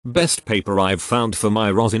Best paper I've found for my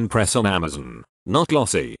rosin press on Amazon. Not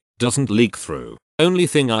glossy, doesn't leak through. Only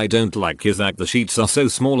thing I don't like is that the sheets are so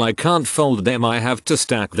small I can't fold them, I have to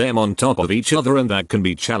stack them on top of each other and that can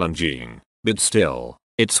be challenging. But still,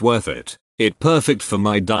 it's worth it. It's perfect for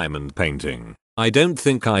my diamond painting. I don't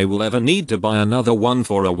think I will ever need to buy another one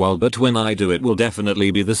for a while, but when I do it will definitely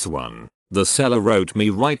be this one. The seller wrote me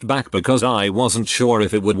right back because I wasn't sure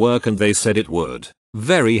if it would work and they said it would.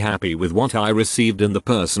 Very happy with what I received, and the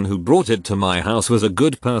person who brought it to my house was a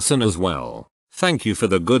good person as well. Thank you for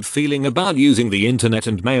the good feeling about using the internet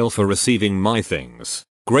and mail for receiving my things.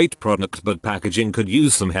 Great product, but packaging could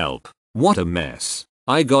use some help. What a mess.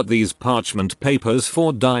 I got these parchment papers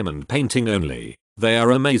for diamond painting only. They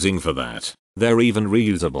are amazing for that. They're even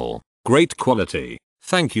reusable. Great quality.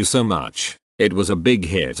 Thank you so much. It was a big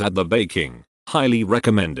hit at the baking. Highly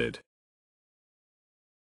recommended.